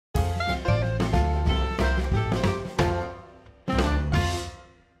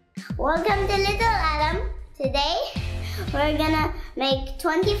Welcome to Little Adam. Today we're gonna make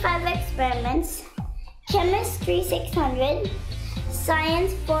 25 experiments, chemistry 600,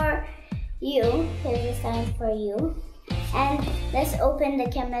 science for you. Here's the science for you. And let's open the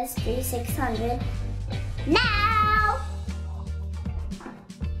chemistry 600 now.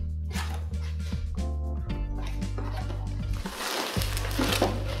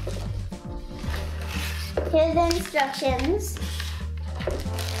 Here's the instructions.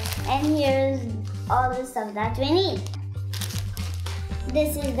 And here's all the stuff that we need.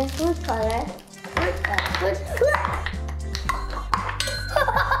 This is the food color.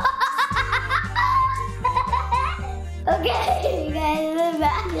 Okay, guys, we're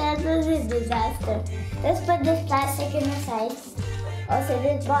back. That was a disaster. Let's put this plastic in the side. Also,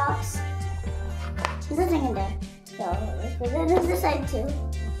 this box. There's nothing in there. So let's put it in the side too.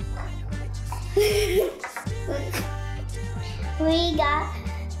 We got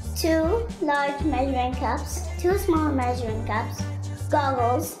 2 large measuring cups, 2 small measuring cups,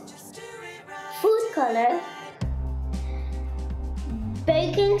 goggles, food color,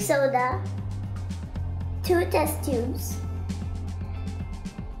 baking soda, 2 test tubes,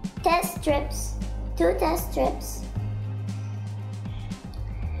 test strips, 2 test strips,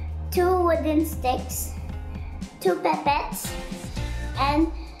 2 wooden sticks, 2 pipettes,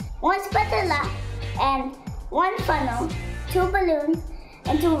 and 1 spatula, and 1 funnel, 2 balloons,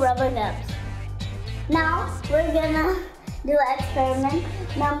 and 2 rubber gloves. Now we're gonna do experiment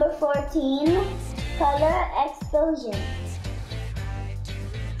number 14, color explosion.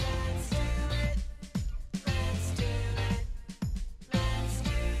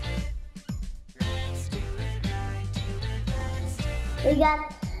 We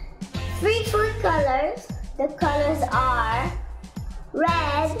got 3 food colors. The colors are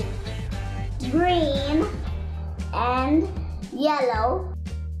red, green, and yellow.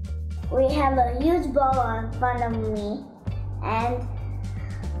 We have a huge bowl in front of me and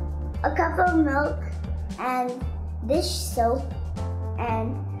a cup of milk and dish soap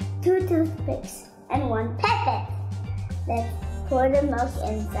and 2 toothpicks and 1 pipette. Let's pour the milk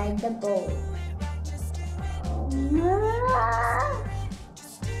inside the bowl.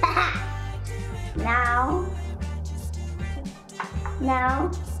 Now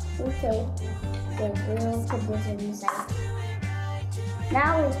we take this. We'll put this inside.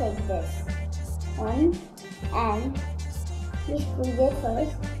 Now we take this one and we squeeze it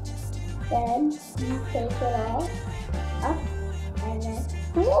first. Then we take it all up and then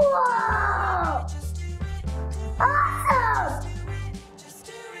whoa! Awesome!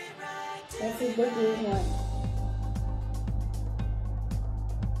 This is the green one.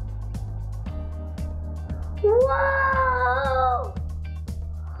 Whoa!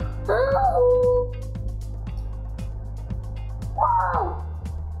 Oh! Whoa!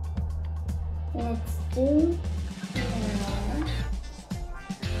 Let's do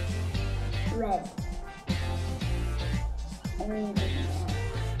red.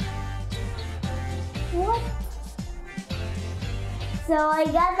 What? So I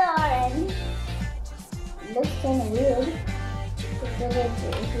got the orange. It looks kind of weird. Put it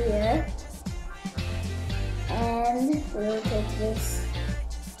here. And we'll take this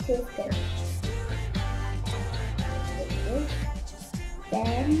toothpick.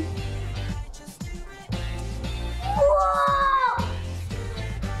 Then, whoa!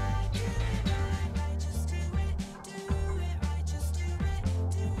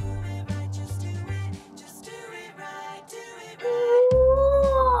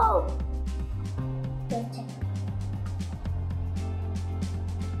 Whoa!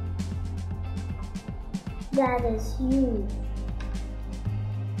 That is huge.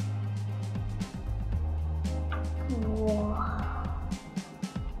 Whoa.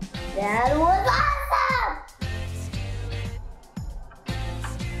 That was awesome!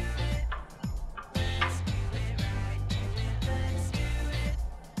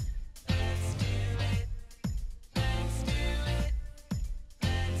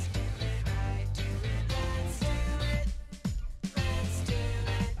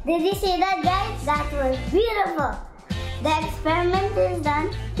 Did you see that, guys? That was beautiful. The experiment is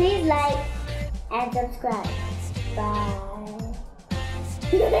done. Please like and subscribe. Bye.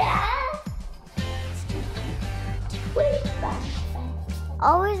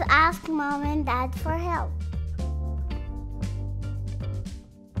 Always ask Mom and Dad for help.